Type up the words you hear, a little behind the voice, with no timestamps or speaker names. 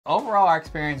overall our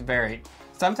experience varied.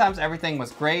 Sometimes everything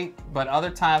was great, but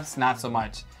other times not so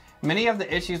much. Many of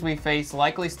the issues we faced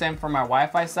likely stem from our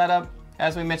Wi-Fi setup.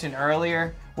 As we mentioned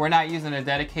earlier, we're not using a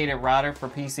dedicated router for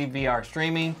PCVR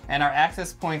streaming, and our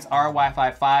access points are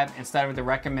Wi-Fi 5 instead of the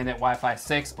recommended Wi-Fi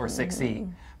 6 or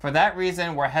 6E. For that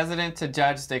reason, we're hesitant to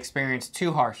judge the experience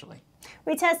too harshly.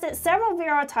 We tested several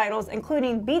VR titles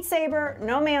including Beat Saber,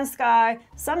 No Man's Sky,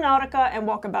 Subnautica, and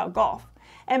Walkabout Golf.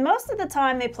 And most of the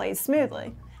time they played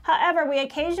smoothly. However, we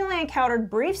occasionally encountered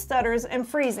brief stutters and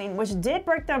freezing, which did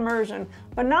break the immersion,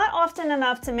 but not often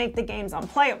enough to make the games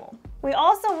unplayable. We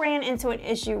also ran into an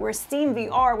issue where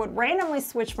SteamVR would randomly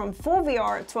switch from full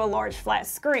VR to a large flat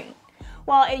screen.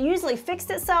 While it usually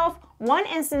fixed itself, one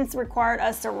instance required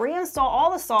us to reinstall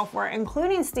all the software,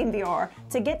 including SteamVR,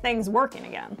 to get things working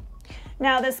again.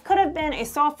 Now, this could have been a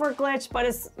software glitch, but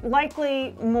it's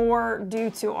likely more due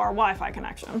to our Wi-Fi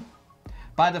connection.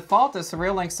 By default, the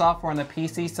Surreal Link software on the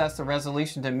PC sets the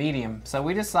resolution to medium, so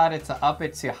we decided to up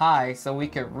it to high so we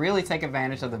could really take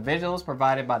advantage of the visuals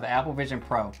provided by the Apple Vision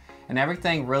Pro, and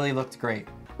everything really looked great.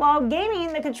 While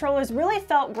gaming, the controllers really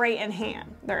felt great in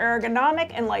hand. They're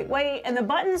ergonomic and lightweight, and the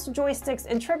buttons, joysticks,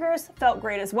 and triggers felt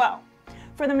great as well.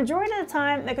 For the majority of the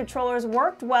time, the controllers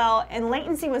worked well and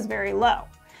latency was very low.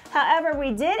 However,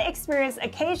 we did experience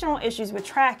occasional issues with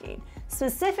tracking,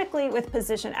 specifically with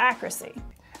position accuracy.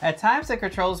 At times, the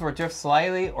controllers would drift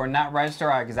slightly or not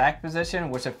register our exact position,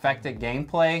 which affected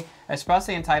gameplay,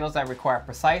 especially in titles that require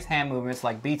precise hand movements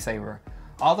like Beat Saber.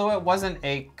 Although it wasn't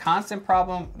a constant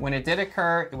problem, when it did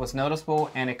occur, it was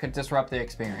noticeable and it could disrupt the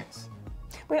experience.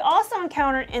 We also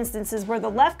encountered instances where the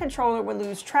left controller would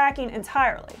lose tracking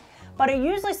entirely, but it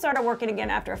usually started working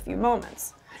again after a few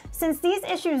moments. Since these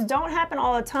issues don't happen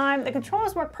all the time, the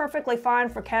controllers work perfectly fine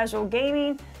for casual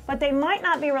gaming, but they might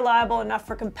not be reliable enough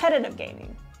for competitive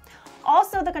gaming.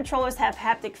 Also, the controllers have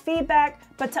haptic feedback,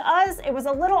 but to us, it was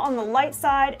a little on the light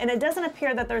side, and it doesn't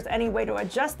appear that there's any way to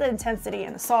adjust the intensity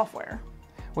in the software.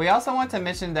 We also want to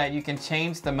mention that you can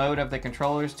change the mode of the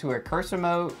controllers to a cursor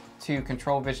mode to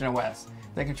control Vision OS.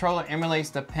 The controller emulates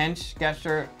the pinch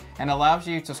gesture and allows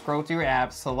you to scroll through your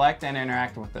apps, select and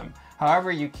interact with them.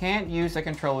 However, you can't use the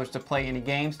controllers to play any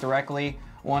games directly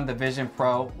on the Vision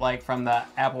Pro, like from the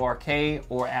Apple Arcade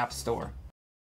or App Store.